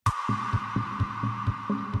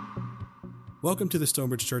Welcome to the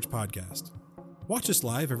Stonebridge Church Podcast. Watch us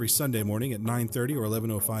live every Sunday morning at 9:30 or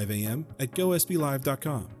 11:05 a.m. at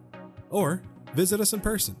GoSBLive.com. Or visit us in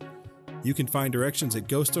person. You can find directions at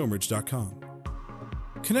GoStonebridge.com.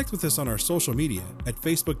 Connect with us on our social media at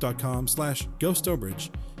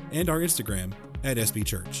Facebook.com/GoStonebridge and our Instagram at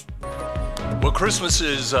SBChurch. Well, Christmas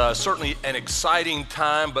is certainly an exciting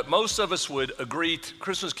time, but most of us would agree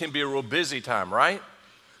Christmas can be a real busy time, right?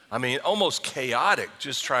 I mean, almost chaotic,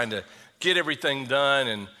 just trying to get everything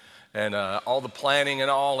done and all the planning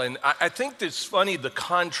and all. And I think it's funny, the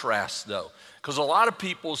contrast, though, because a lot of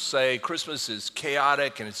people say Christmas is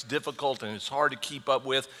chaotic and it's difficult and it's hard to keep up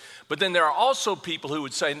with. But then there are also people who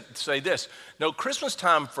would say this: no, Christmas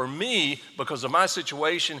time for me, because of my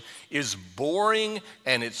situation, is boring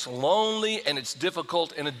and it's lonely and it's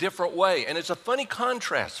difficult in a different way. And it's a funny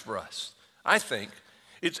contrast for us, I think.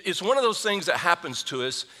 It's one of those things that happens to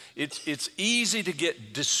us. It's easy to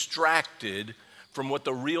get distracted from what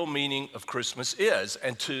the real meaning of Christmas is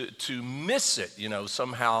and to miss it,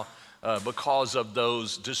 somehow because of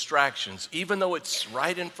those distractions, even though it's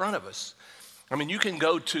right in front of us. I mean, you can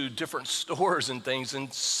go to different stores and things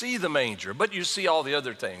and see the manger, but you see all the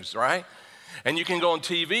other things, right? And you can go on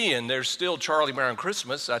TV and there's still Charlie Brown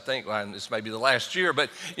Christmas. I think this may be the last year, but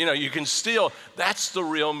you can still, that's the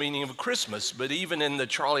real meaning of Christmas. But even in the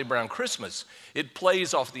Charlie Brown Christmas, it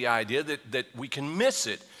plays off the idea that we can miss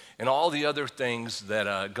it and all the other things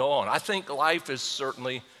that go on. I think life is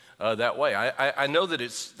certainly that way. I know that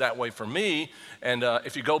it's that way for me. And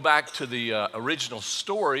if you go back to the original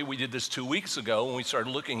story, we did this 2 weeks ago when we started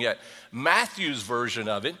looking at Matthew's version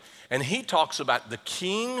of it. And he talks about the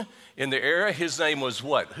king in the era. His name was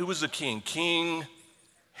what? Who was the king? King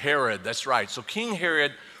Herod. That's right. So King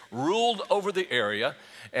Herod ruled over the area,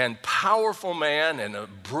 and powerful man and a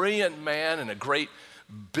brilliant man and a great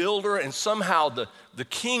builder. And somehow the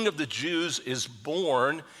king of the Jews is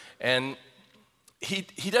born, and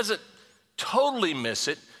he doesn't totally miss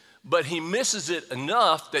it, but he misses it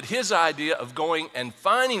enough that his idea of going and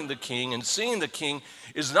finding the king and seeing the king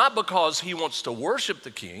is not because he wants to worship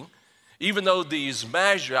the king, even though these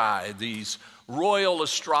magi, these royal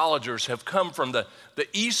astrologers have come from the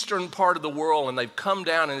eastern part of the world, and they've come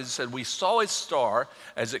down and said, we saw a star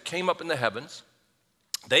as it came up in the heavens.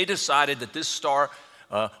 They decided that this star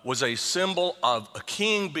was a symbol of a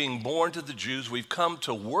king being born to the Jews. We've come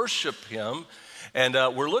to worship him. And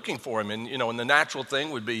we're looking for him. And, and the natural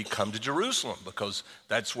thing would be come to Jerusalem, because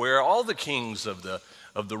that's where all the kings of the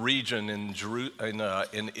region in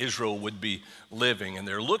Israel would be living. And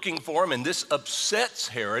they're looking for him. And this upsets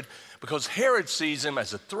Herod because Herod sees him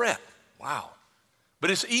as a threat. Wow.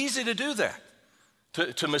 But it's easy to do that,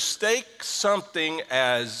 to mistake something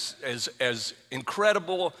as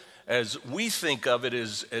incredible as we think of it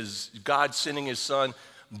as God sending his son,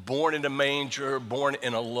 born in a manger, born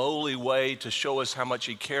in a lowly way to show us how much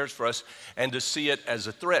he cares for us, and to see it as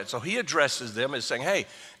a threat. So he addresses them as saying, hey,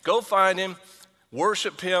 go find him,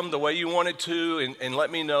 worship him the way you wanted to, and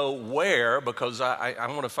let me know where, because I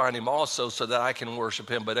want to find him also so that I can worship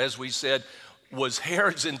him. But as we said, was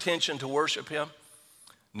Herod's intention to worship him?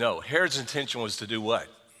 No, Herod's intention was to do what?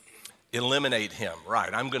 Eliminate him,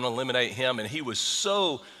 right? I'm going to eliminate him. And he was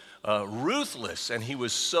so ruthless, and he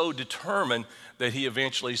was so determined that he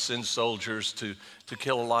eventually sends soldiers to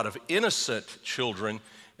kill a lot of innocent children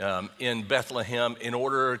in Bethlehem in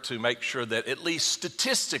order to make sure that, at least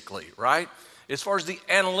statistically, right, as far as the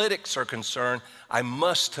analytics are concerned, I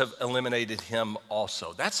must have eliminated him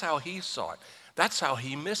also. That's how he saw it. That's how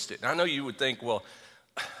he missed it. And I know you would think, well,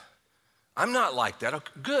 I'm not like that.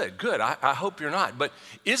 Okay, good. I hope you're not. But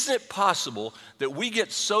isn't it possible that we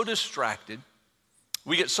get so distracted,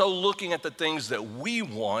 we get so looking at the things that we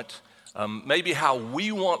want, maybe how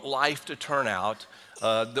we want life to turn out,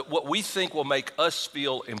 that what we think will make us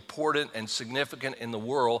feel important and significant in the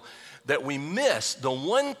world, that we miss the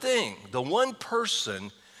one thing, the one person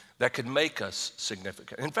that could make us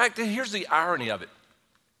significant. In fact, here's the irony of it.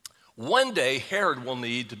 One day, Herod will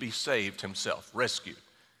need to be saved himself, rescued,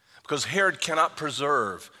 because Herod cannot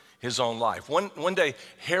preserve his own life. One day,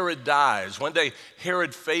 Herod dies. One day,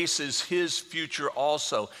 Herod faces his future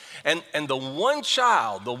also. And the one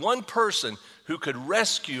child, the one person who could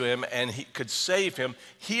rescue him and he could save him,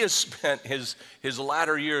 he has spent his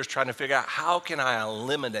latter years trying to figure out, how can I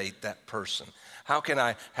eliminate that person? How can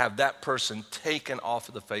I have that person taken off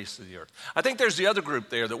of the face of the earth? I think there's the other group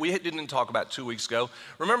there that we didn't talk about 2 weeks ago.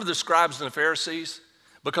 Remember the scribes and the Pharisees?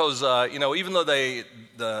 Because, even though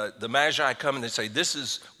the Magi come and they say, this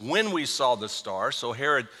is when we saw the star. So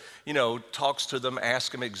Herod talks to them,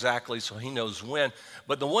 asks him exactly so he knows when.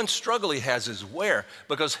 But the one struggle he has is where,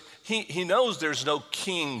 because he knows there's no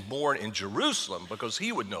king born in Jerusalem, because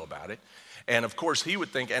he would know about it. And of course, he would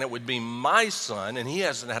think, and it would be my son, and he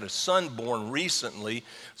hasn't had a son born recently,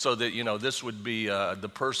 so that, this would be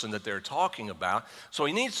the person that they're talking about. So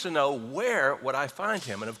he needs to know, where would I find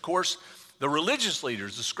him? And of course, the religious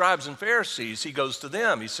leaders, the scribes and Pharisees, he goes to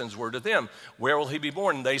them. He sends word to them. Where will he be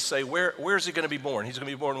born? And they say, where's he going to be born? He's going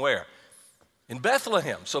to be born where? In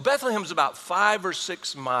Bethlehem. So Bethlehem's about 5 or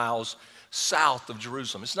 6 miles south of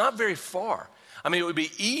Jerusalem. It's not very far. I mean, it would be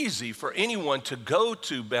easy for anyone to go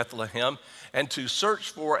to Bethlehem and to search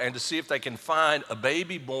for and to see if they can find a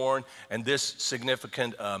baby born and this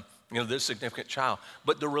significant child.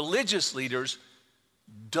 But the religious leaders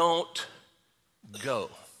don't go.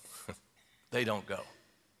 They don't go.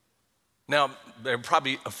 Now, they're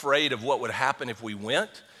probably afraid of what would happen if we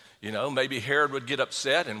went. Maybe Herod would get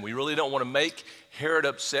upset, and we really don't want to make Herod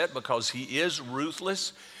upset because he is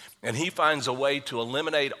ruthless, and he finds a way to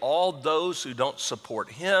eliminate all those who don't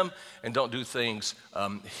support him and don't do things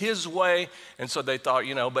his way. And so they thought,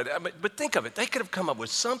 but think of it. They could have come up with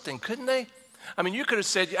something, couldn't they? I mean, you could have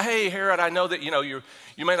said, hey, Herod, I know that, you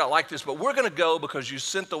may not like this, but we're going to go because you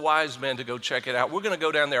sent the wise men to go check it out. We're going to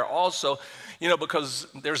go down there also, because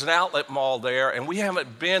there's an outlet mall there, and we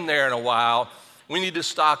haven't been there in a while. We need to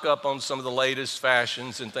stock up on some of the latest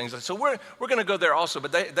fashions and things. So we're going to go there also,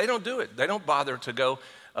 but they don't do it. They don't bother to go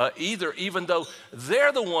either, even though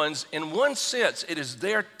they're the ones, in one sense, it is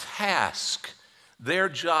their task, their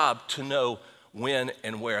job to know when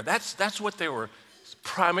and where. That's what they were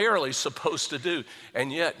primarily supposed to do,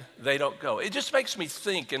 and yet they don't go. It just makes me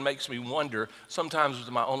think and makes me wonder sometimes with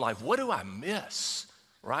my own life, what do I miss,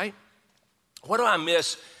 right? What do I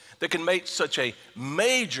miss that can make such a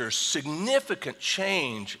major, significant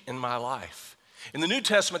change in my life? In the New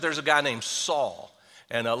Testament, there's a guy named Saul,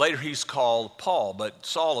 and later he's called Paul, but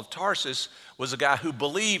Saul of Tarsus was a guy who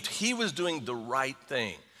believed he was doing the right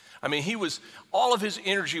thing. I mean, all of his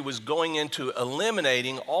energy was going into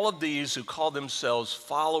eliminating all of these who call themselves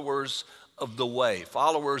followers of the way,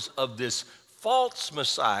 followers of this false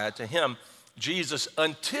Messiah, to him, Jesus,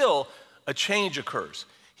 until a change occurs.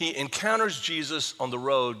 He encounters Jesus on the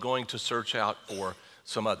road going to search out for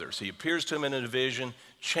some others. He appears to him in a vision,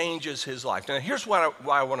 changes his life. Now, here's why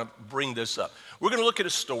I want to bring this up. We're going to look at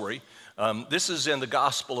a story. This is in the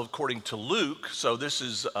Gospel according to Luke, so this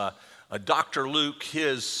is Dr. Luke,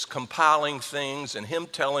 his compiling things and him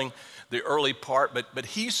telling the early part, but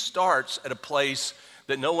he starts at a place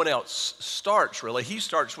that no one else starts, really. He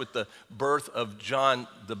starts with the birth of John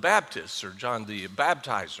the Baptist, or John the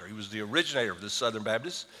Baptizer. He was the originator of the Southern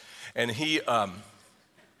Baptists, and he, that's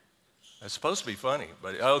supposed to be funny,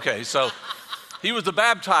 but okay, so he was the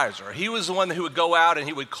baptizer. He was the one who would go out and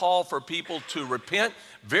he would call for people to repent.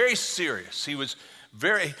 Very serious. He was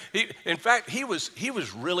in fact, he was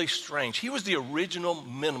really strange. He was the original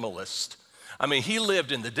minimalist. I mean, he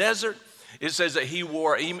lived in the desert. It says that he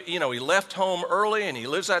left home early and he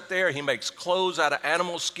lives out there. He makes clothes out of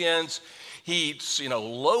animal skins. He eats,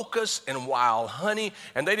 locusts and wild honey.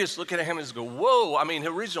 And they just look at him and just go, whoa. I mean,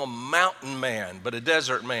 the original mountain man, but a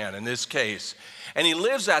desert man in this case. And he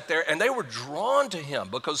lives out there, and they were drawn to him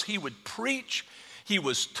because he would preach. He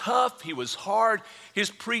was tough. He was hard. His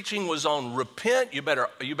preaching was on repent. You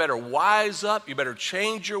better wise up. You better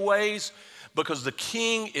change your ways because the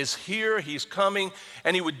king is here. He's coming.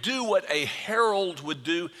 And he would do what a herald would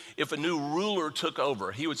do if a new ruler took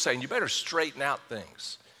over. He would say, you better straighten out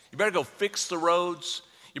things. You better go fix the roads.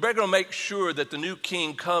 You better go make sure that the new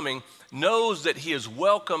king coming knows that he is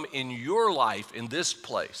welcome in your life in this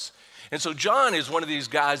place. And so John is one of these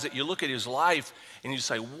guys that you look at his life and you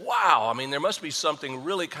say, wow, I mean, there must be something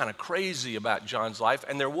really kind of crazy about John's life.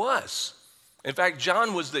 And there was. In fact,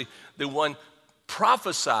 John was the one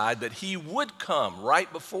prophesied that he would come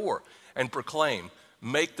right before and proclaim,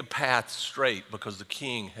 make the path straight because the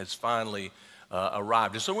king has finally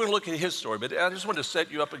arrived. And so we're going to look at his story. But I just want to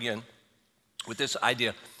set you up again with this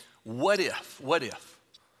idea. What if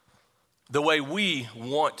the way we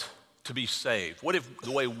want to be saved, what if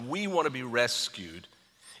the way we want to be rescued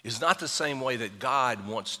is not the same way that God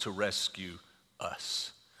wants to rescue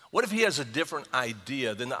us? What if he has a different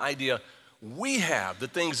idea than the idea we have, the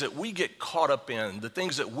things that we get caught up in, the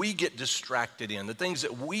things that we get distracted in, the things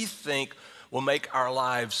that we think will make our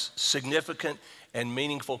lives significant and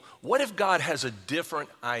meaningful? What if God has a different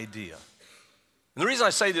idea? And the reason I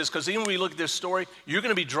say this is because even when we look at this story, you're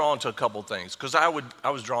going to be drawn to a couple things, because I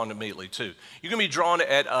was drawn immediately too. You're going to be drawn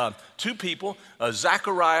at two people,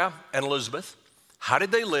 Zachariah and Elizabeth. How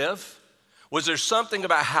did they live? Was there something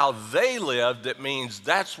about how they lived that means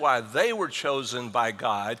that's why they were chosen by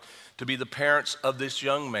God to be the parents of this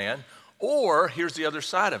young man? Or, here's the other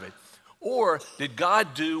side of it, or did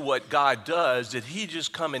God do what God does? Did he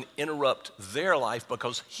just come and interrupt their life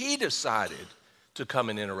because he decided to come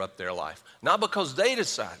and interrupt their life? Not because they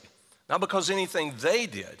decided, not because anything they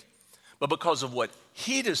did, but because of what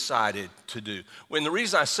he decided to do. When the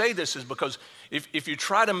reason I say this is because if you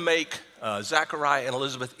try to make Zachariah and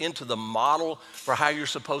Elizabeth into the model for how you're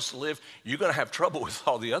supposed to live, you're going to have trouble with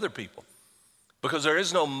all the other people. Because there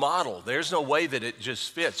is no model. There's no way that it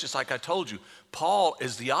just fits. Just like I told you, Paul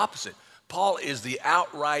is the opposite. Paul is the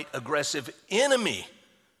outright aggressive enemy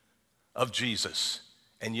of Jesus,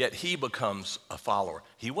 and yet he becomes a follower.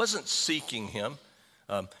 He wasn't seeking him.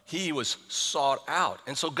 He was sought out.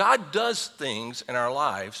 And so God does things in our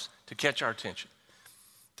lives to catch our attention,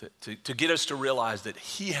 to get us to realize that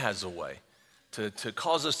he has a way, to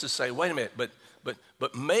cause us to say, wait a minute,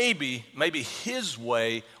 but maybe his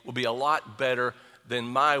way will be a lot better than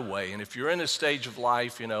my way. And if you're in a stage of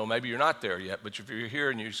life, maybe you're not there yet, but if you're here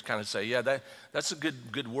and you just kind of say, yeah, that's a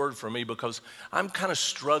good word for me because I'm kind of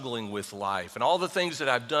struggling with life. And all the things that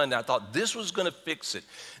I've done, I thought this was going to fix it.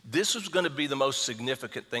 This was going to be the most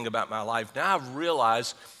significant thing about my life. Now I've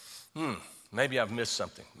realized, maybe I've missed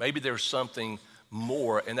something. Maybe there's something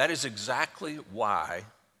more. And that is exactly why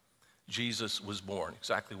Jesus was born,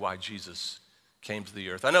 exactly why Jesus came to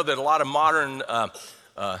the earth. I know that a lot of modern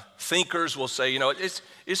thinkers will say,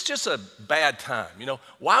 it's just a bad time.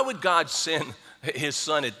 Why would God send his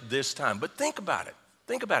son at this time? But think about it.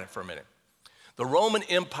 Think about it for a minute. The Roman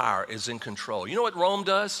Empire is in control. You know what Rome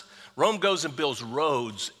does? Rome goes and builds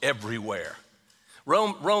roads everywhere.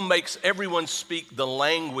 Rome makes everyone speak the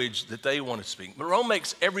language that they want to speak. But Rome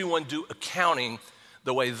makes everyone do accounting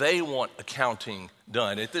the way they want accounting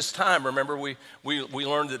done. At this time, remember, we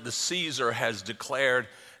learned that the Caesar has declared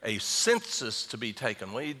a census to be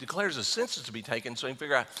taken. Well, he declares a census to be taken so he can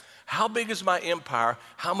figure out how big is my empire,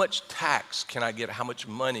 how much tax can I get, how much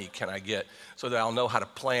money can I get, so that I'll know how to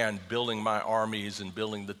plan building my armies and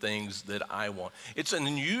building the things that I want. It's an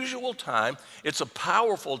unusual time. It's a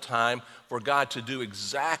powerful time for God to do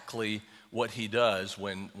exactly what he does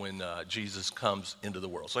when Jesus comes into the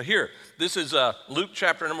world. So here, this is Luke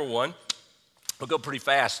chapter number 1. We'll go pretty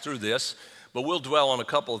fast through this, but we'll dwell on a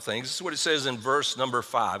couple of things. This is what it says in verse number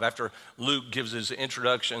 5. After Luke gives his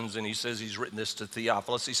introductions and he says he's written this to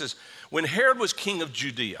Theophilus, he says, when Herod was king of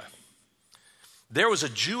Judea, there was a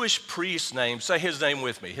Jewish priest named, say his name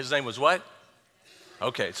with me. His name was what?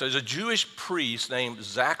 Okay, so there's a Jewish priest named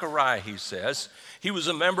Zachariah, he says. He was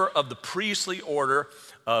a member of the priestly order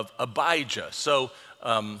of Abijah. So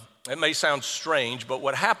it may sound strange, but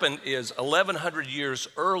what happened is 1,100 years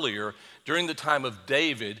earlier, during the time of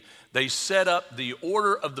David, they set up the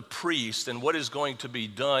order of the priest and what is going to be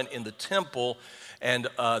done in the temple, and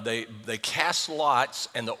they cast lots,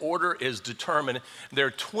 and the order is determined. There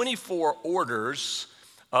are 24 orders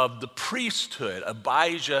of the priesthood.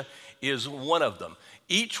 Abijah is one of them.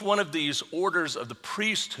 Each one of these orders of the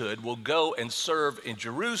priesthood will go and serve in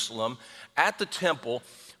Jerusalem at the temple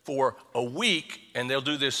for a week, and they'll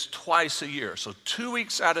do this twice a year. So 2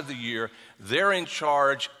 weeks out of the year, they're in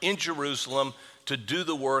charge in Jerusalem to do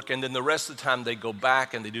the work, and then the rest of the time they go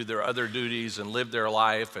back and they do their other duties and live their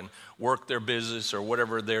life and work their business or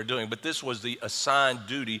whatever they're doing. But this was the assigned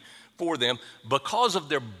duty for them because of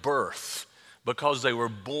their birth, because they were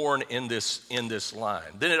born in this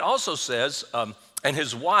line. Then it also says, and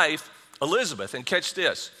his wife, Elizabeth, and catch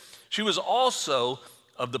this, she was also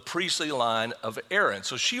of the priestly line of Aaron.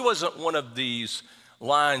 So she wasn't one of these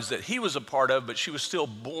lines that he was a part of, but she was still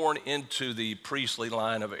born into the priestly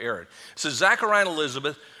line of Aaron. So Zachariah and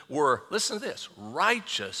Elizabeth were, listen to this,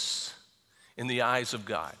 righteous in the eyes of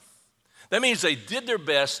God. That means they did their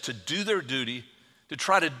best to do their duty, to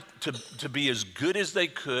try to be as good as they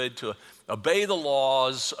could, to obey the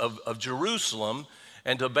laws of Jerusalem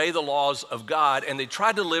and to obey the laws of God, and they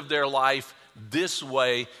tried to live their life this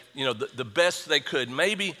way, the best they could.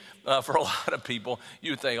 Maybe for a lot of people,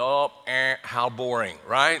 you would think, how boring,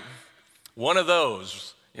 right? One of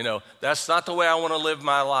those, that's not the way I want to live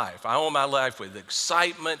my life. I want my life with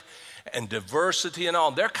excitement and diversity and all.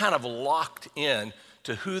 They're kind of locked in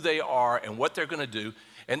to who they are and what they're going to do,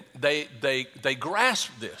 and they grasp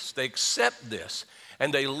this, they accept this,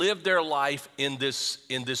 and they live their life in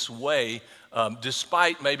this way,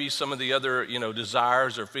 despite maybe some of the other,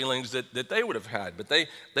 desires or feelings that they would have had. But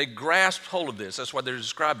they grasped hold of this. That's why they're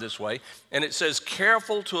described this way. And it says,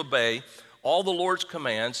 careful to obey all the Lord's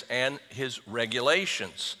commands and his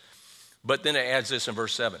regulations. But then it adds this in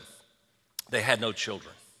verse 7. They had no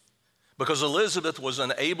children. because Elizabeth was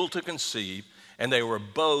unable to conceive, and they were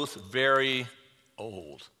both very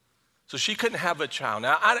old. So she couldn't have a child.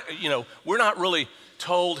 Now, we're not really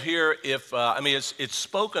told here if, it's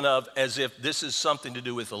spoken of as if this is something to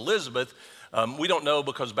do with Elizabeth. We don't know,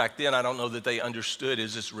 because back then I don't know that they understood,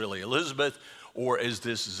 is this really Elizabeth or is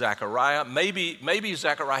this Zechariah? Maybe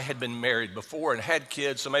Zechariah had been married before and had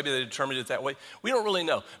kids, so maybe they determined it that way. We don't really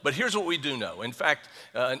know. But here's what we do know. In fact,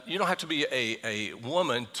 you don't have to be a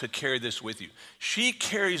woman to carry this with you. She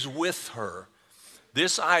carries with her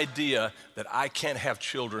this idea that I can't have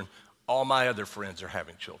children. All my other friends are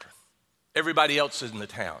having children. Everybody else in the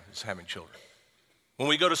town is having children. When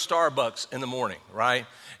we go to Starbucks in the morning, right,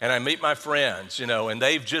 and I meet my friends, and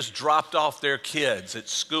they've just dropped off their kids at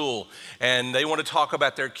school, and they want to talk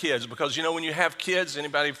about their kids, because, when you have kids,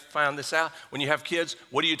 anybody find this out? When you have kids,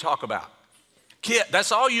 what do you talk about?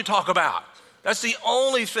 That's all you talk about. That's the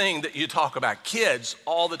only thing that you talk about, kids,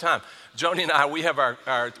 all the time. Joni and I, we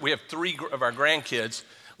have three of our grandkids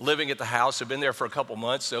living at the house. Have been there for a couple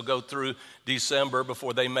months. They'll go through December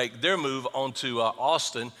before they make their move onto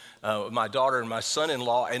Austin, my daughter and my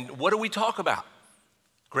son-in-law. And what do we talk about?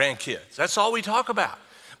 Grandkids. That's all we talk about,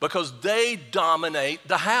 because they dominate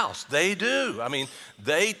the house. They do.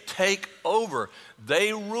 They take over.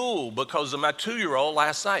 They rule. Because of my 2-year-old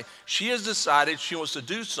last night, she has decided she wants to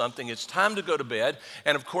do something. It's time to go to bed.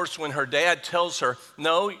 And of course, when her dad tells her,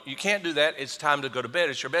 no, you can't do that. It's time to go to bed.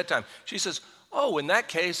 It's your bedtime. She says, oh, in that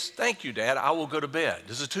case, thank you, Dad. I will go to bed.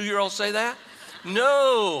 Does a 2-year-old say that?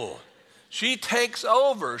 No. She takes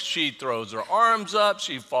over. She throws her arms up.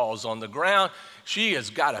 She falls on the ground. She has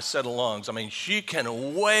got a set of lungs. She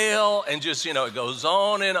can wail and just, it goes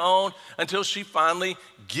on and on until she finally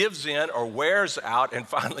gives in or wears out and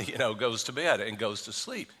finally, goes to bed and goes to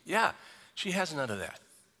sleep. Yeah, she has none of that.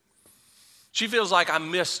 She feels like I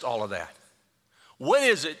missed all of that. What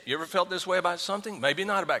is it? You ever felt this way about something? Maybe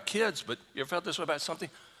not about kids, but you ever felt this way about something?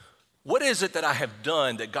 What is it that I have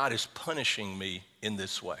done that God is punishing me in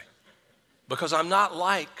this way? Because I'm not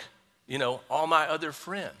like, all my other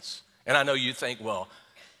friends. And I know you think, well,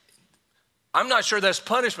 I'm not sure that's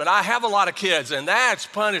punishment. I have a lot of kids, and that's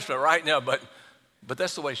punishment right now. But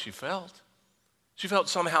that's the way she felt. She felt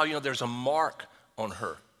somehow, there's a mark on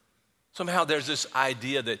her. Somehow there's this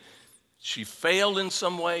idea that she failed in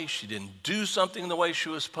some way. She didn't do something the way she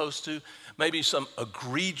was supposed to. Maybe some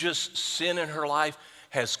egregious sin in her life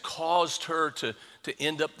has caused her to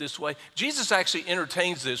end up this way. Jesus actually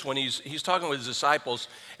entertains this when he's talking with his disciples,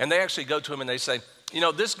 and they actually go to him and they say,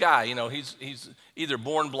 this guy, he's either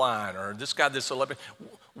born blind, or this guy, this celebrity.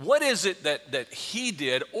 What is it that he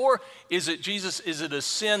did? Or is it a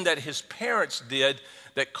sin that his parents did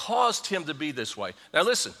that caused him to be this way? Now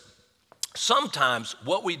listen. Sometimes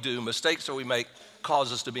what we do, mistakes that we make,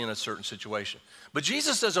 cause us to be in a certain situation. But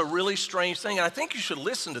Jesus does a really strange thing, and I think you should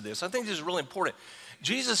listen to this. I think this is really important.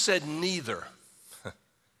 Jesus said neither.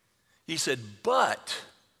 He said, but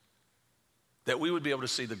that we would be able to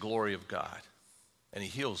see the glory of God. And he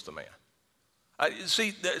heals the man.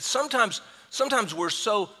 See, sometimes we're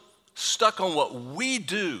so stuck on what we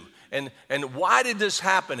do, and why did this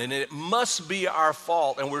happen? And it must be our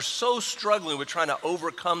fault. And we're so struggling with trying to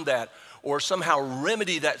overcome that or somehow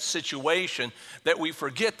remedy that situation that we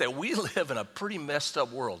forget that we live in a pretty messed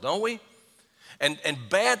up world, don't we? And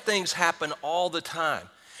bad things happen all the time.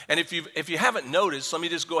 And if you haven't noticed, let me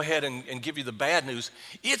just go ahead and give you the bad news.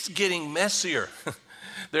 It's getting messier.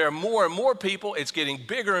 There are more and more people. It's getting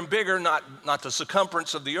bigger and bigger, not the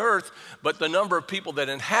circumference of the earth, but the number of people that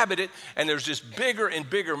inhabit it. And there's just bigger and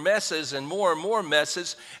bigger messes and more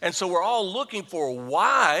messes. And so we're all looking for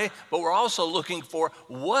why, but we're also looking for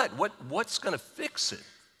what's going to fix it.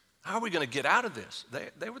 How are we going to get out of this?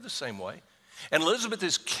 They were the same way. And Elizabeth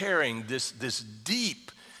is carrying this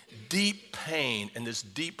deep pain and this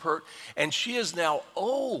deep hurt. And she is now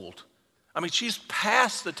old. She's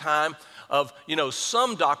past the time of,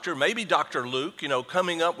 some doctor, maybe Dr. Luke,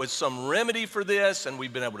 coming up with some remedy for this, and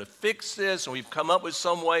we've been able to fix this, and we've come up with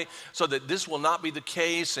some way so that this will not be the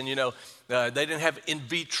case, and, they didn't have in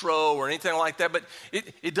vitro or anything like that, but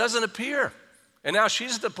it doesn't appear. And now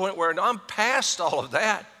she's at the point where I'm past all of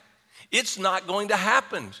that. It's not going to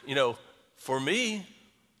happen, for me,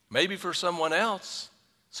 maybe for someone else.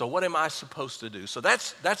 So what am I supposed to do? So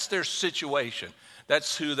that's their situation.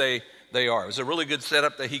 That's who they are. It's a really good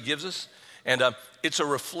setup that he gives us. And it's a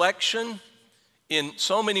reflection in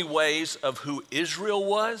so many ways of who Israel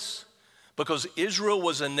was, because Israel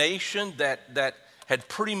was a nation that had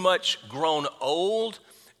pretty much grown old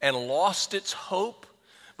and lost its hope,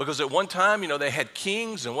 Because at one time, they had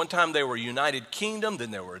kings, and one time they were a united kingdom, then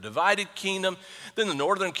they were a divided kingdom. Then the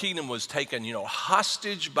northern kingdom was taken,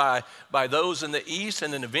 hostage by those in the east,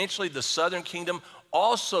 and then eventually the southern kingdom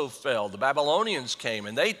also fell. The Babylonians came,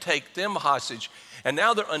 and they take them hostage. And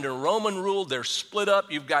now they're under Roman rule. They're split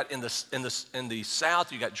up. You've got in the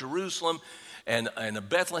south, you've got Jerusalem and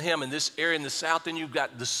Bethlehem in this area in the south. Then you've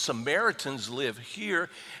got the Samaritans live here.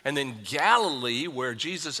 And then Galilee, where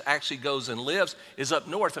Jesus actually goes and lives, is up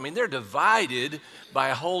north. I mean, they're divided by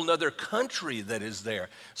a whole other country that is there.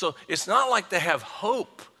 So it's not like they have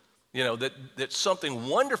hope, that something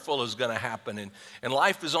wonderful is going to happen and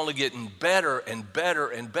life is only getting better and better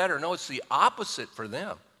and better. No, it's the opposite for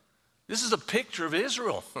them. This is a picture of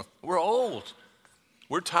Israel. We're old.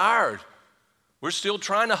 We're tired. We're still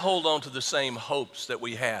trying to hold on to the same hopes that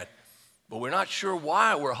we had, but we're not sure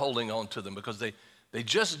why we're holding on to them because they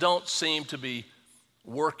just don't seem to be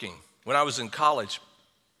working. When I was in college,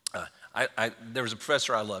 there was a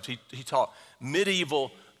professor I loved. He taught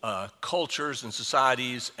medieval cultures and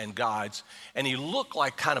societies and gods, and he looked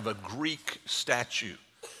like kind of a Greek statue.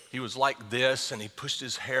 He was like this, and he pushed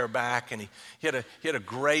his hair back, and he had a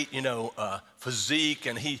great, physique,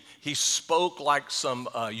 and he spoke like some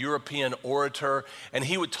European orator, and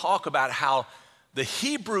he would talk about how the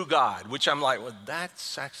Hebrew God, which I'm like, well,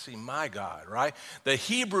 that's actually my God, right? The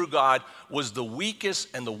Hebrew God was the weakest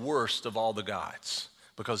and the worst of all the gods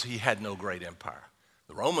because he had no great empire.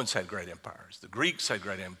 The Romans had great empires. The Greeks had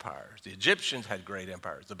great empires. The Egyptians had great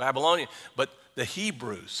empires. The Babylonians, but the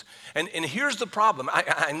Hebrews. And here's the problem.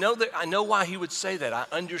 I know why he would say that. I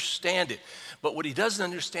understand it. But what he doesn't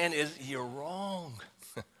understand is you're wrong.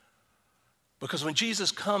 Because when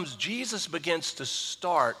Jesus comes, Jesus begins to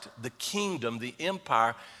start the kingdom, the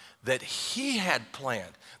empire that he had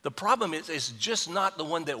planned. The problem is it's just not the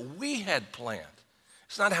one that we had planned.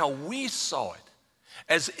 It's not how we saw it.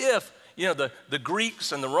 As if the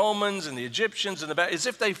Greeks and the Romans and the Egyptians as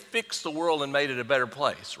if they fixed the world and made it a better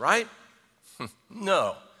place, right?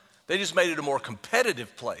 No. They just made it a more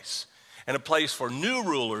competitive place and a place for new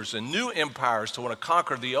rulers and new empires to want to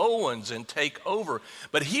conquer the old ones and take over.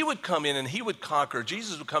 But he would come in and he would conquer,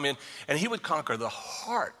 Jesus would come in and he would conquer the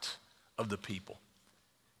heart of the people.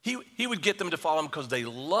 He would get them to follow him because they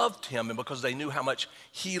loved him and because they knew how much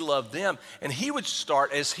he loved them. And he would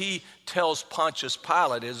start, as he tells Pontius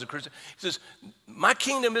Pilate as a Christian, he says, my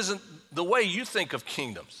kingdom isn't the way you think of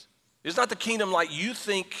kingdoms. It's not the kingdom like you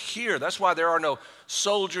think here. That's why there are no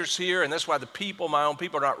soldiers here, and that's why my own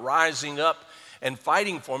people are not rising up and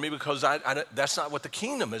fighting for me because that's not what the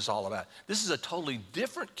kingdom is all about. This is a totally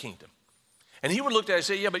different kingdom. And he would look at it and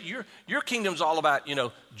say, yeah, but your kingdom's all about,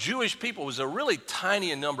 Jewish people. It was a really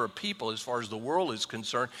tiny number of people as far as the world is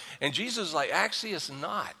concerned. And Jesus is like, actually, it's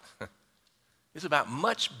not. It's about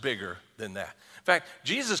much bigger than that. In fact,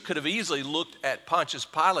 Jesus could have easily looked at Pontius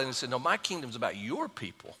Pilate and said, no, my kingdom's about your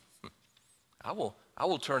people. I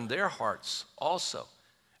will turn their hearts also.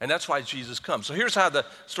 And that's why Jesus comes. So here's how the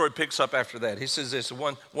story picks up after that. He says this,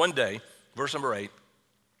 one day, verse number 8,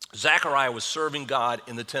 Zechariah was serving God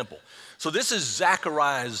in the temple. So this is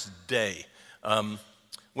Zechariah's day.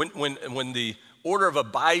 When the order of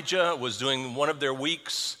Abijah was doing one of their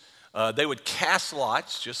weeks, they would cast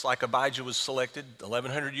lots, just like Abijah was selected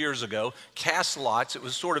 1,100 years ago. Cast lots. It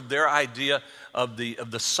was sort of their idea of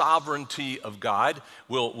the sovereignty of God.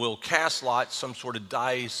 We'll cast lots, some sort of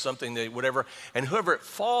dice, something whatever, and whoever it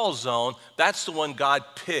falls on, that's the one God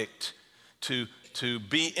picked to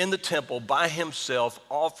be in the temple by himself,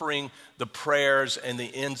 offering the prayers and the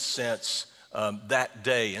incense that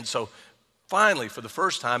day. And so finally, for the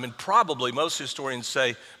first time, and probably most historians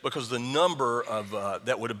say because the number of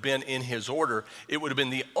that would have been in his order, it would have been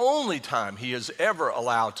the only time he is ever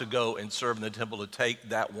allowed to go and serve in the temple to take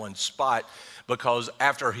that one spot, because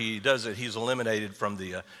after he does it, he's eliminated from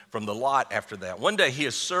the lot after that. One day he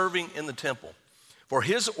is serving in the temple, for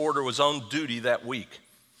his order was on duty that week.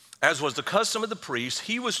 As was the custom of the priests,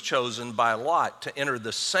 he was chosen by lot to enter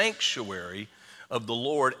the sanctuary of the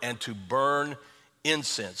Lord and to burn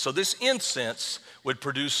incense. So this incense would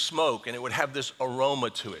produce smoke, and it would have this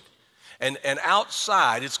aroma to it. And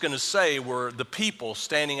outside, it's going to say were the people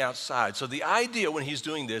standing outside. So the idea when he's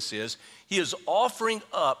doing this is he is offering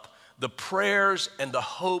up the prayers and the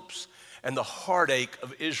hopes and the heartache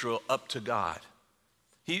of Israel up to God.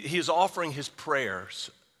 He is offering his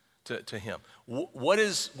prayers to him. What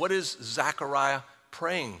is Zechariah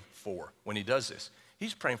praying for when he does this?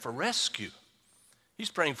 He's praying for rescue. He's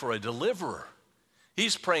praying for a deliverer.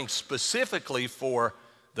 He's praying specifically for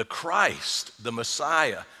the Christ, the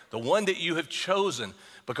Messiah, the one that you have chosen,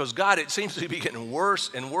 Because God, it seems to be getting worse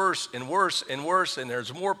and worse and worse and worse, and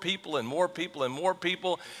there's more people and more people and more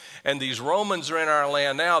people, and these Romans are in our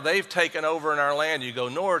land now. They've taken over in our land. You go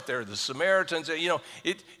north, there are the Samaritans. You know,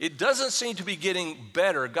 it doesn't seem to be getting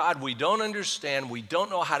better. God, we don't understand. We don't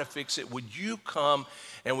know how to fix it. Would you come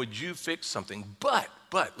and would you fix something? But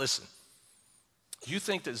listen, you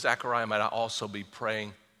think that Zechariah might also be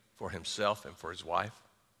praying for himself and for his wife?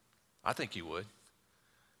 I think he would.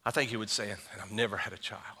 I think he would say, and I've never had a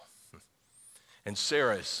child. And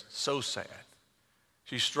Sarah is so sad.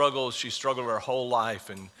 She struggled her whole life,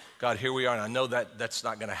 and God, here we are, and I know that that's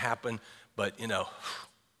not going to happen, but you know,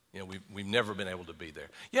 we've never been able to be there.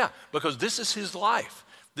 Yeah, because this is his life.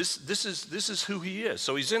 This is who he is.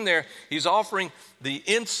 So he's in there, he's offering the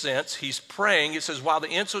incense, he's praying. It says, while the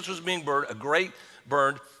incense was being burned,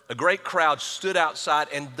 a great crowd stood outside,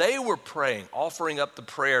 and they were praying, offering up the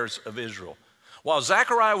prayers of Israel. While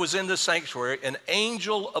Zechariah was in the sanctuary, an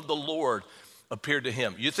angel of the Lord appeared to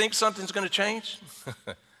him. You think something's going to change?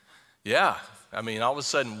 Yeah. I mean, all of a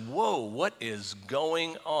sudden, whoa, what is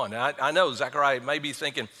going on? Now, I know Zechariah may be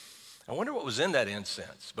thinking, I wonder what was in that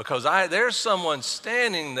incense, because there's someone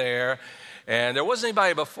standing there, and there wasn't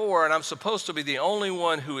anybody before, and I'm supposed to be the only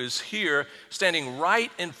one who is here standing right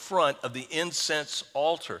in front of the incense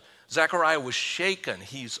altar. Zechariah was shaken.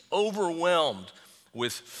 He's overwhelmed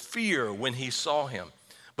with fear when he saw him.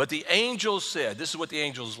 But the angel said, this is what the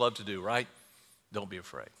angels love to do, right? Don't be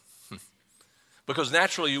afraid. Because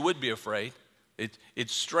naturally you would be afraid.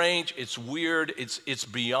 It's strange, it's weird, it's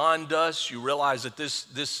beyond us. You realize that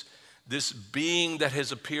this being that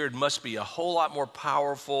has appeared must be a whole lot more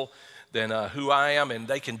powerful than who I am, and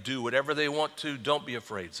they can do whatever they want to. Don't be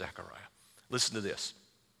afraid, Zechariah. Listen to this.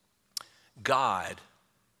 God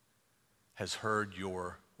has heard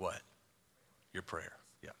your what? Your prayer.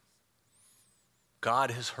 Yeah. God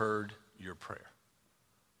has heard your prayer.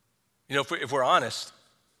 You know, if we're honest,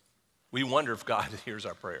 we wonder if God hears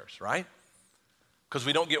our prayers, right? Because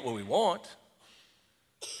we don't get what we want.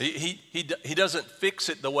 He doesn't fix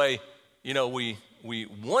it the way, you know, we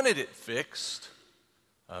wanted it fixed.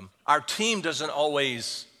 Our team doesn't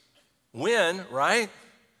always win, right?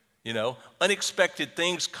 You know, unexpected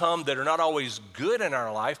things come that are not always good in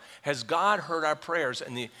our life. Has God heard our prayers?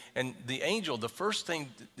 And the angel, the first thing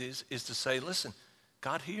is to say, listen,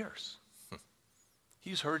 God hears.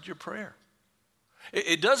 He's heard your prayer.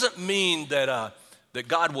 It doesn't mean that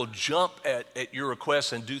God will jump at your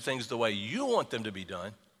requests and do things the way you want them to be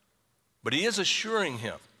done, but he is assuring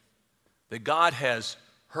him that God has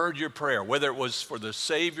heard your prayer, whether it was for the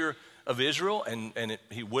Savior of Israel, and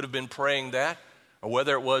he would have been praying that, or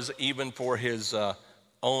whether it was even for his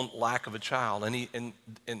own lack of a child. And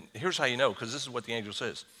here's how you know, because this is what the angel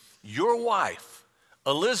says. Your wife,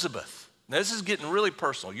 Elizabeth, now this is getting really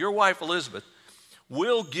personal. Your wife, Elizabeth,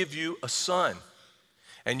 will give you a son,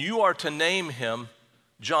 and you are to name him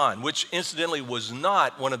John, which incidentally was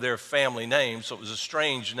not one of their family names, so it was a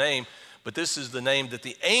strange name, but this is the name that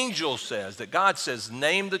the angel says, that God says,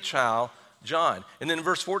 name the child John. And then in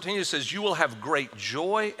verse 14 it says, you will have great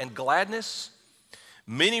joy and gladness.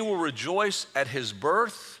 Many will rejoice at his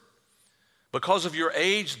birth. Because of your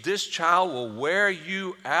age, this child will wear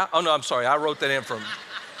you out. Oh, no, I'm sorry. I wrote that in from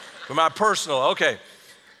my personal. Okay.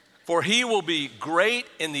 For he will be great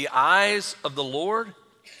in the eyes of the Lord.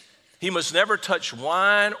 He must never touch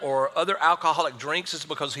wine or other alcoholic drinks. It's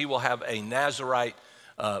because he will have a Nazirite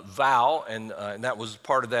vow, and that was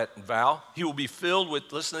part of that vow. He will be filled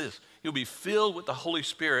with, listen to this, he'll be filled with the Holy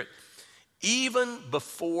Spirit even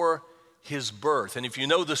before his birth. And if you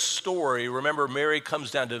know the story, remember Mary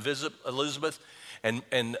comes down to visit Elizabeth, and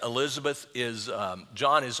Elizabeth is,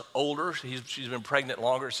 John is older. She's been pregnant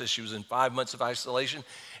longer, since she was in 5 months of isolation,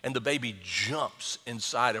 and the baby jumps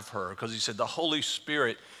inside of her because he said the Holy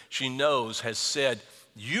Spirit, she knows, has said,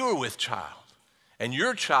 you're with child, and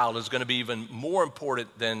your child is going to be even more important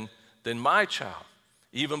than my child,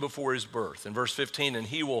 even before his birth. In verse 15, and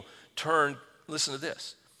he will turn, listen to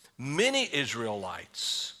this, many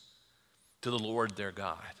Israelites to the Lord their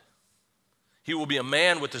God. He will be a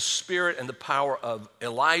man with the spirit and the power of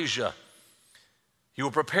Elijah. He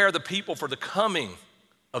will prepare the people for the coming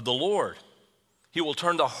of the Lord. He will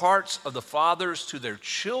turn the hearts of the fathers to their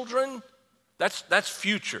children. That's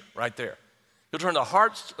future right there. He'll turn the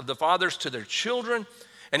hearts of the fathers to their children,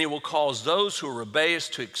 and he will cause those who are rebellious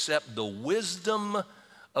to accept the wisdom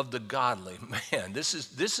of the godly. Man, this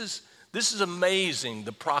is This is amazing,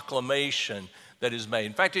 the proclamation that is made.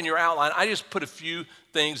 In fact, in your outline, I just put a few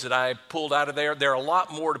things that I pulled out of there. There are a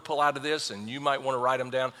lot more to pull out of this, and you might want to write them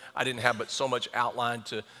down. I didn't have but so much outline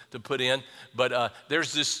to put in. But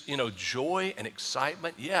there's this, joy and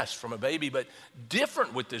excitement, yes, from a baby, but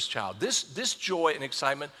different with this child. This joy and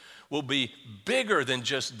excitement will be bigger than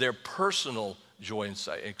just their personal joy and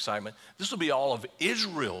excitement. This will be all of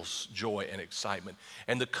Israel's joy and excitement.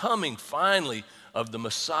 And the coming, finally, of the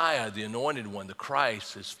Messiah, the Anointed One, the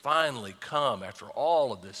Christ, has finally come after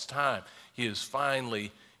all of this time. He is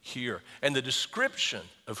finally here. And the description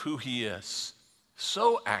of who he is,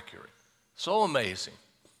 so accurate, so amazing.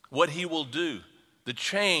 What he will do, the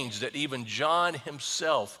change that even John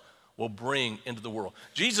himself will bring into the world.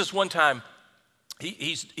 Jesus, one time,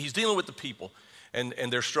 he's dealing with the people and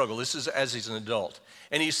their struggle. This is as he's an adult.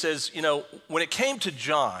 And he says, when it came to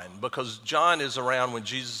John, because John is around when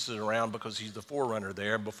Jesus is around because he's the forerunner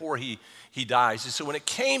there, before he dies, he said, when it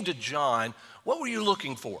came to John, what were you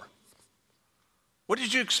looking for? What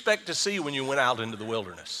did you expect to see when you went out into the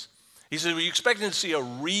wilderness? He said, were you expecting to see a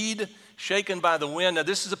reed shaken by the wind? Now,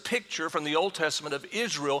 this is a picture from the Old Testament of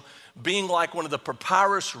Israel being like one of the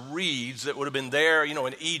papyrus reeds that would have been there,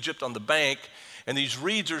 in Egypt on the bank. And these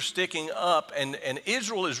reeds are sticking up, and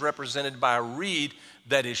Israel is represented by a reed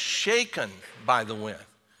that is shaken by the wind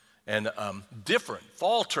and different,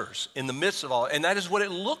 falters in the midst of all. And that is what it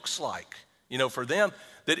looks like, for them,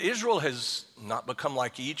 that Israel has not become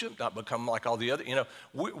like Egypt, not become like all the other,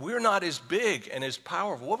 we're not as big and as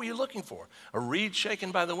powerful. What were you looking for? A reed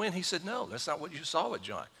shaken by the wind? He said, no, that's not what you saw with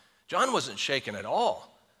John. John wasn't shaken at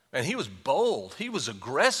all. And he was bold. He was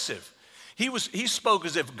aggressive. He spoke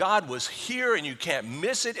as if God was here and you can't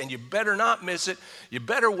miss it and you better not miss it. You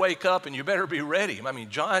better wake up and you better be ready. I mean,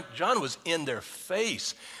 John was in their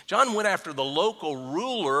face. John went after the local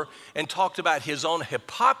ruler and talked about his own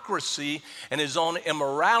hypocrisy and his own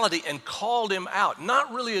immorality and called him out.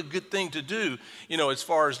 Not really a good thing to do, as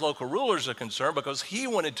far as local rulers are concerned, because he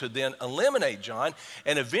wanted to then eliminate John,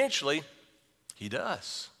 and eventually he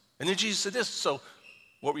does. And then Jesus said this, so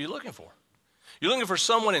what were you looking for? You're looking for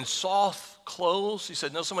someone in soft clothes? He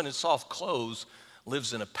said, no, someone in soft clothes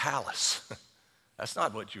lives in a palace. That's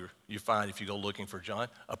not what you find if you go looking for John.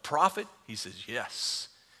 A prophet? He says, yes,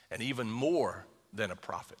 and even more than a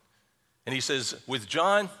prophet. And he says, with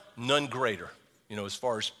John, none greater, as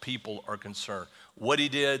far as people are concerned. What he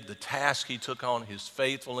did, the task he took on, his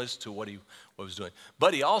faithfulness to what he was doing.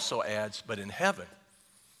 But he also adds, but in heaven,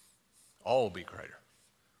 all will be greater,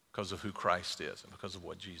 because of who Christ is and because of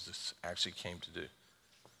what Jesus actually came to do.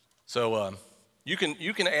 So you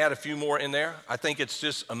can add a few more in there. I think it's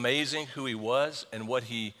just amazing who he was and what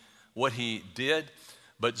he did.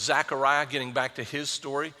 But Zechariah, getting back to his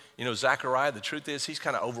story, Zechariah, the truth is he's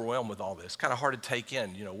kind of overwhelmed with all this. Kind of hard to take in,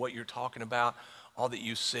 what you're talking about, all that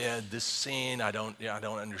you said, this scene, I don't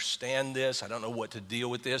understand this. I don't know what to deal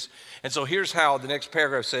with this. And so here's how the next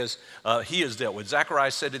paragraph says he is dealt with.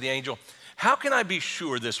 Zechariah said to the angel, how can I be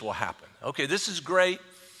sure this will happen? Okay, this is great.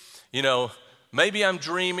 Maybe I'm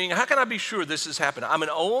dreaming. How can I be sure this is happening? I'm an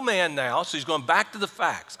old man now, so he's going back to the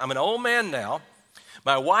facts. I'm an old man now.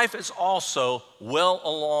 My wife is also well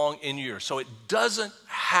along in years, so it doesn't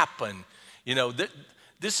happen.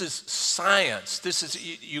 This is science.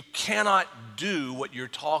 You cannot do what you're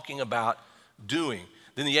talking about doing.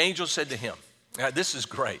 Then the angel said to him, this is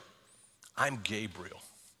great. I'm Gabriel.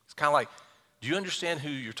 It's kind of like, do you understand who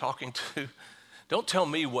you're talking to? Don't tell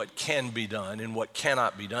me what can be done and what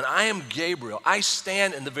cannot be done. I am Gabriel. I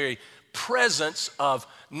stand in the very presence of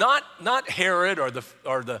not Herod or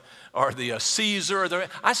the Caesar.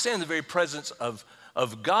 I stand in the very presence of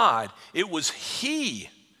God. It was He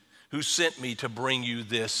who sent me to bring you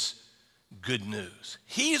this good news.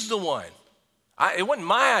 He's the one. It wasn't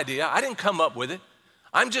my idea. I didn't come up with it.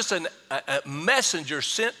 I'm just a messenger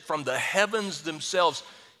sent from the heavens themselves.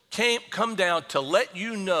 Come down to let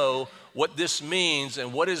you know what this means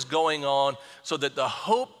and what is going on, so that the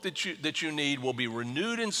hope that you need will be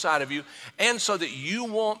renewed inside of you, and so that you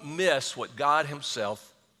won't miss what God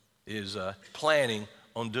himself is planning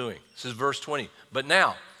on doing. This is verse 20. But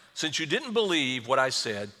now, since you didn't believe what I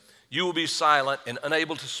said, you will be silent and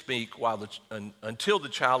unable to speak until the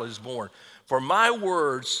child is born. For my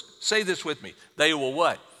words, say this with me, they will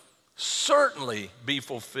what? Certainly be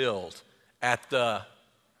fulfilled at the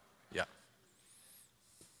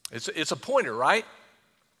It's a pointer, right?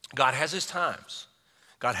 God has his times.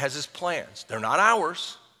 God has his plans. They're not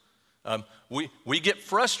ours. We get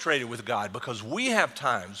frustrated with God because we have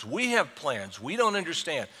times, we have plans, we don't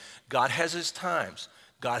understand. God has his times.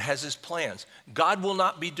 God has his plans. God will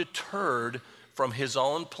not be deterred from his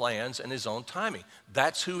own plans and his own timing.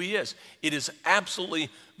 That's who he is. It is absolutely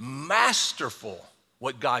masterful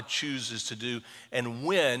what God chooses to do and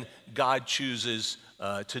when God chooses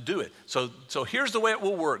to do it. So here's the way it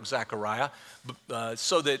will work, Zechariah. And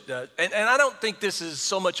I don't think this is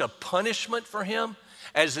so much a punishment for him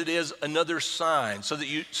as it is another sign, so that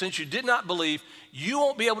since you did not believe, you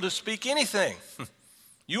won't be able to speak anything.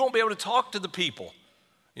 You won't be able to talk to the people,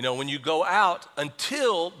 when you go out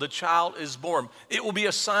until the child is born. It will be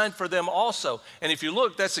a sign for them also. And if you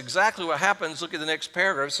look, that's exactly what happens. Look at the next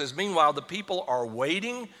paragraph. It says, meanwhile, the people are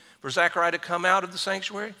waiting for Zechariah to come out of the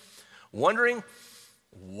sanctuary, wondering,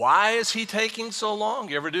 why is he taking so long?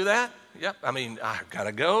 You ever do that? Yep. I've got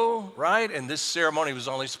to go, right? And this ceremony was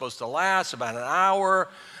only supposed to last about an hour.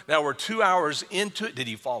 Now we're 2 hours into it. Did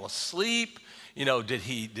he fall asleep? Did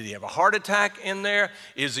he have a heart attack in there?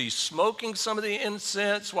 Is he smoking some of the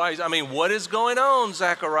incense? What is going on,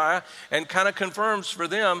 Zechariah? And kind of confirms for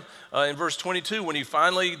them in verse 22, when he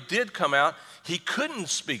finally did come out, he couldn't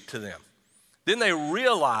speak to them. Then they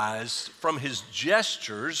realized from his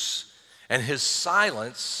gestures and his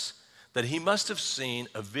silence that he must have seen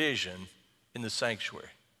a vision in the sanctuary.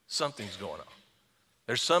 Something's going on.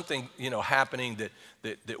 There's something, happening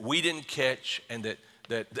that we didn't catch and that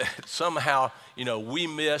somehow, we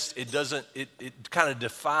missed. It kind of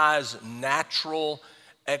defies natural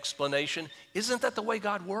explanation. Isn't that the way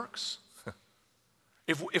God works?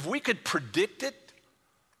 If we could predict it,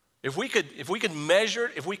 if we could measure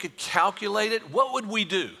it, if we could calculate it, what would we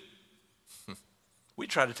do? We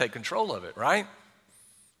try to take control of it, right?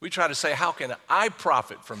 We try to say, how can I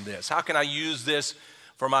profit from this? How can I use this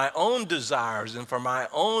for my own desires and for my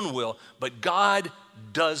own will? But God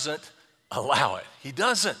doesn't allow it. He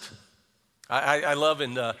doesn't. I love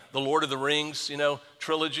in the Lord of the Rings,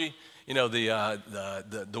 trilogy,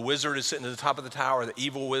 the wizard is sitting at the top of the tower, the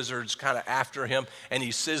evil wizard's kind of after him, and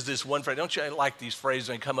he says this one phrase. Don't you like these phrases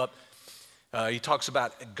when they come up? He talks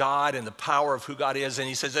about God and the power of who God is, and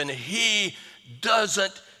he says, and he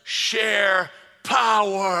doesn't share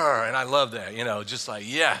power. And I love that, just like,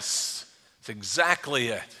 yes, it's exactly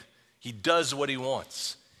it. He does what he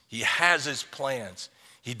wants. He has his plans.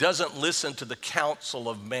 He doesn't listen to the counsel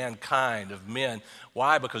of mankind, of men.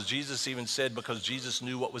 Why? Because Jesus even said, because Jesus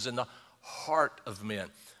knew what was in the heart of men.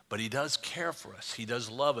 But he does care for us. He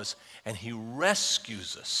does love us. And he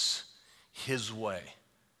rescues us his way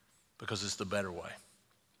because it's the better way.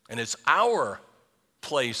 And it's our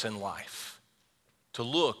place in life to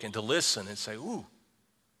look and to listen and say, ooh,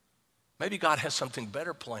 maybe God has something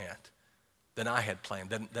better planned than I had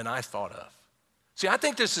planned, than I thought of. See, I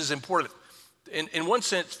think this is important. In one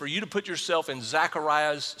sense, for you to put yourself in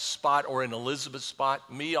Zechariah's spot or in Elizabeth's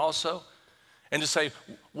spot, me also, and to say,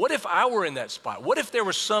 what if I were in that spot? What if there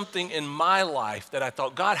was something in my life that I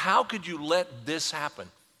thought, God, how could you let this happen?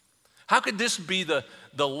 How could this be the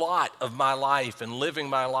lot of my life and living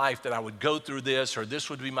my life, that I would go through this, or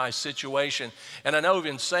this would be my situation? And I know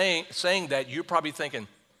even saying that, you're probably thinking,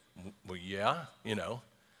 well, yeah,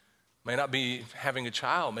 may not be having a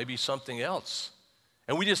child, maybe something else.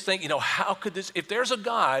 And we just think, how could this, if there's a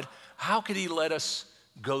God, how could he let us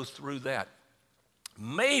go through that?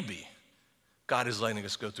 Maybe God is letting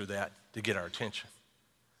us go through that to get our attention.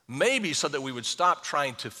 Maybe so that we would stop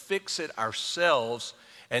trying to fix it ourselves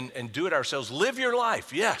and do it ourselves. Live your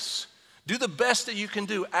life, yes. Do the best that you can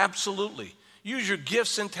do, absolutely. Use your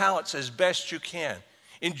gifts and talents as best you can.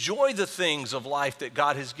 Enjoy the things of life that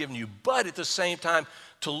God has given you, but at the same time,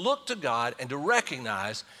 to look to God and to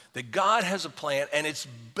recognize that God has a plan, and it's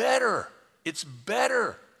better. It's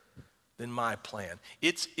better than my plan.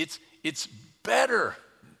 It's better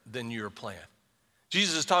than your plan.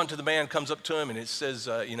 Jesus is talking to the man, comes up to him, and it says,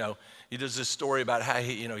 he does this story about how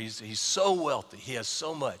he's so wealthy. He has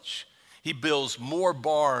so much. He builds more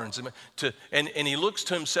barns, and he looks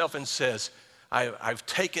to himself and says, I've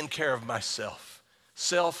taken care of myself.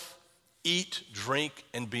 Self, eat, drink,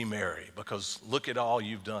 and be merry, because look at all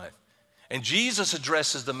you've done. And Jesus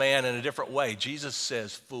addresses the man in a different way. Jesus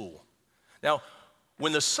says, fool. Now,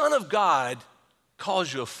 when the Son of God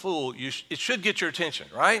calls you a fool, it should get your attention,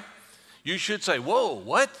 right? You should say, whoa,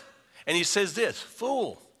 what? And he says this,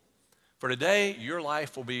 fool, for today your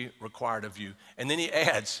life will be required of you. And then he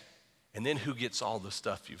adds, and then who gets all the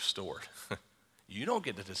stuff you've stored? You don't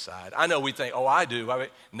get to decide. I know we think, oh, I do.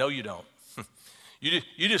 No, you don't.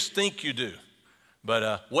 You just think you do.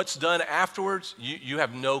 But what's done afterwards, you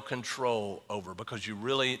have no control over, because you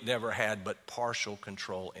really never had but partial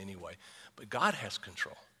control anyway. But God has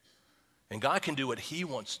control. And God can do what he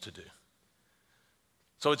wants to do.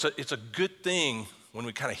 So it's a good thing when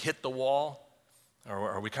we kind of hit the wall,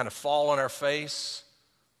 or we kind of fall on our face,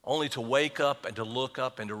 only to wake up and to look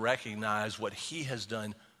up and to recognize what he has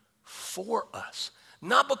done for us.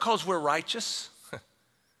 Not because we're righteous,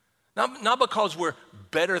 not because we're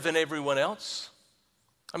better than everyone else.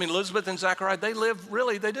 I mean, Elizabeth and Zachariah, they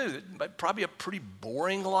do, probably a pretty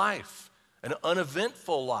boring life, an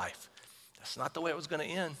uneventful life. That's not the way it was going to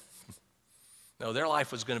end. No, their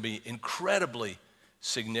life was going to be incredibly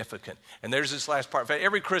significant. And there's this last part. In fact,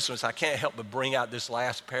 every Christmas, I can't help but bring out this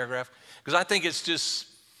last paragraph because I think it's just,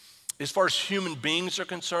 as far as human beings are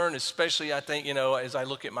concerned, especially I think, as I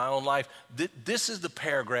look at my own life, this is the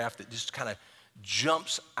paragraph that just kind of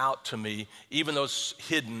jumps out to me, even though it's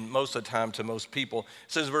hidden most of the time to most people.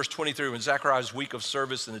 It says in verse 23, when Zechariah's week of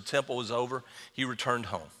service in the temple was over, he returned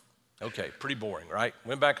home. Okay, pretty boring, right?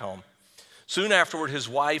 Went back home. Soon afterward, his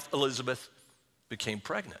wife, Elizabeth, became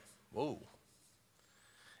pregnant. Whoa.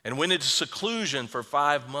 And went into seclusion for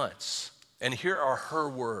 5 months. And here are her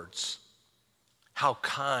words. How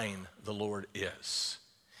kind the Lord is.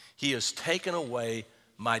 He has taken away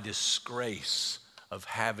my disgrace of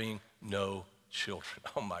having no children.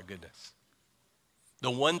 Oh my goodness.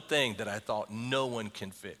 The one thing that I thought no one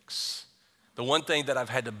can fix. The one thing that I've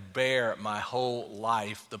had to bear my whole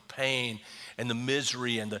life, the pain and the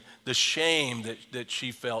misery and the shame that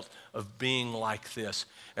she felt of being like this.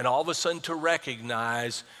 And all of a sudden to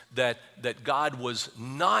recognize that God was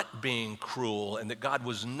not being cruel and that God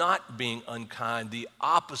was not being unkind. The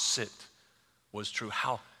opposite was true.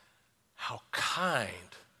 How kind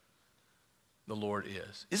the Lord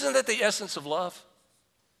is. Isn't that the essence of love?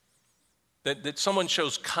 That someone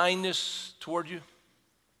shows kindness toward you?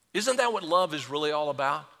 Isn't that what love is really all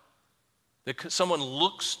about? That someone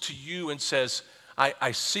looks to you and says,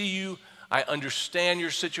 I see you, I understand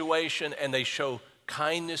your situation, and they show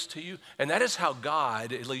kindness to you. And that is how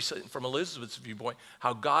God, at least from Elizabeth's viewpoint,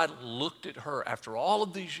 how God looked at her after all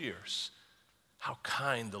of these years, how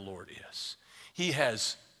kind the Lord is. He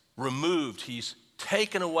has removed, he's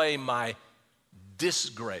taken away my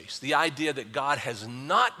disgrace, the idea that God has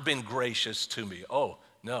not been gracious to me. Oh,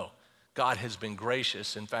 no, God has been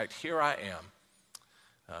gracious. In fact, here I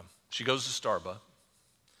am. She goes to Starbucks.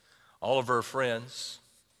 All of her friends,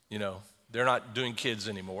 they're not doing kids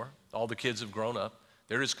anymore. All the kids have grown up.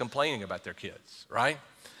 They're just complaining about their kids, right?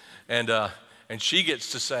 And she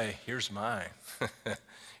gets to say, here's mine.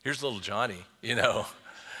 Here's little Johnny,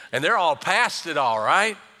 And they're all past it all,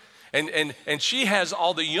 right? And she has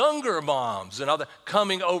all the younger moms and other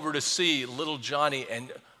coming over to see little Johnny.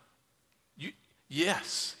 And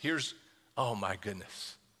oh my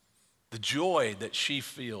goodness. The joy that she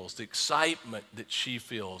feels, the excitement that she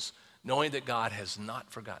feels, knowing that God has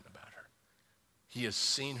not forgotten about her. He has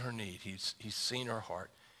seen her need. He's seen her heart.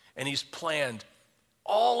 And he's planned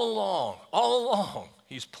all along,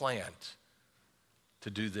 he's planned to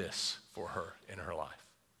do this for her in her life.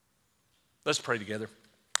 Let's pray together.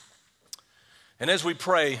 And as we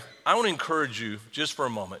pray, I want to encourage you just for a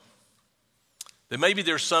moment that maybe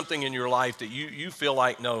there's something in your life that you feel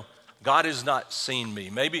like, no, God has not seen me.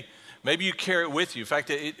 Maybe you carry it with you. In fact,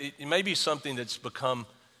 it may be something that's become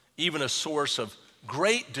even a source of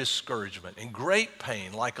great discouragement and great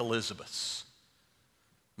pain, like Elizabeth's.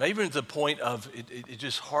 Maybe to the point of it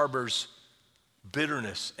just harbors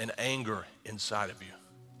bitterness and anger inside of you.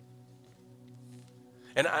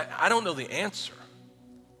 And I don't know the answer.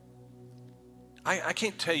 I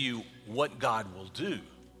can't tell you what God will do.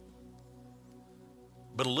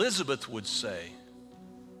 But Elizabeth would say,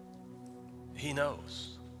 he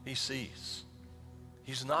knows, he sees.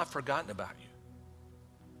 He's not forgotten about you.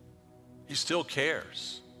 He still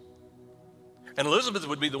cares. And Elizabeth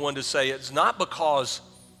would be the one to say, it's not because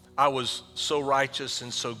I was so righteous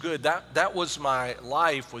and so good. That was my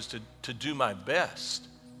life, was to do my best.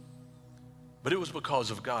 But it was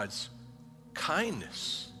because of God's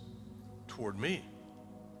kindness toward me.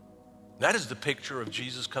 That is the picture of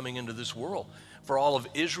Jesus coming into this world for all of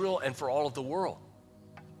Israel and for all of the world.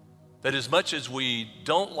 That as much as we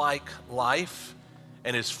don't like life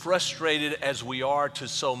and as frustrated as we are to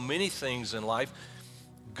so many things in life,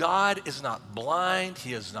 God is not blind,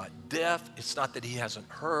 he is not deaf. It's not that he hasn't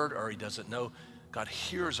heard or he doesn't know. God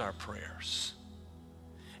hears our prayers.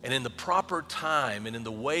 And in the proper time and in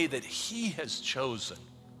the way that he has chosen,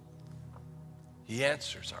 he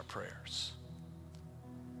answers our prayers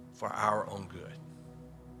for our own good.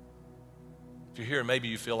 If you're here, maybe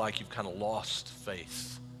you feel like you've kind of lost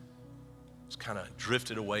faith. It's kind of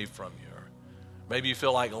drifted away from you. Or maybe you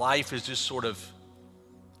feel like life has just sort of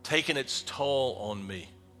taken its toll on me.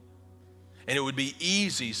 And it would be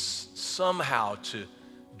easy somehow to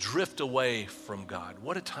drift away from God.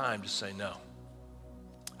 What a time to say no.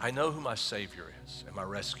 I know who my Savior is and my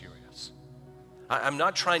rescuer is. I'm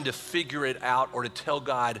not trying to figure it out or to tell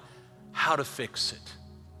God how to fix it.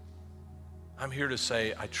 I'm here to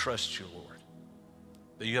say, I trust you, Lord,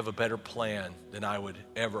 that you have a better plan than I would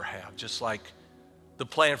ever have. Just like the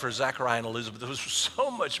plan for Zachariah and Elizabeth was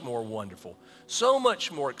so much more wonderful, so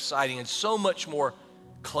much more exciting, and so much more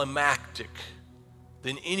climactic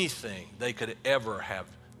than anything they could ever have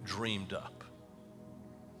dreamed up.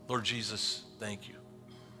 Lord Jesus, thank you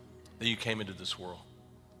that you came into this world,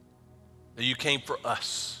 that you came for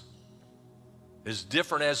us, as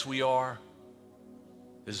different as we are,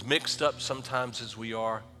 as mixed up sometimes as we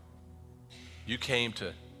are. You came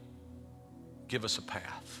to give us a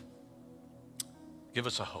path, give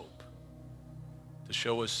us a hope, to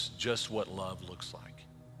show us just what love looks like.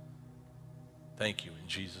 Thank you in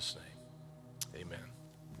Jesus' name. Amen.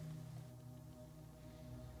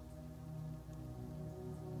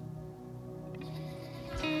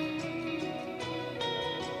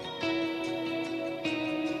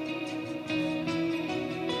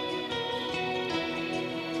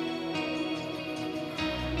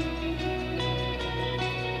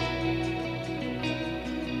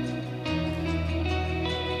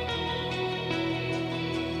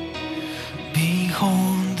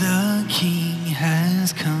 Behold, the King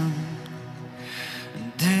has come,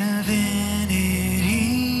 divinity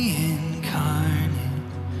incarnate,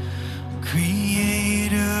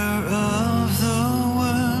 creator of the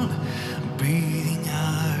world, breathing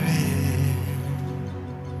our air.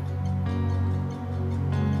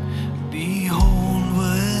 Behold,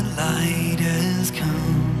 what light has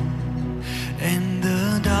come, and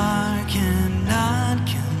the dark cannot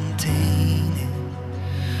contain it.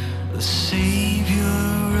 The Savior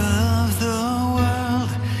of the world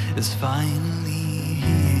is finally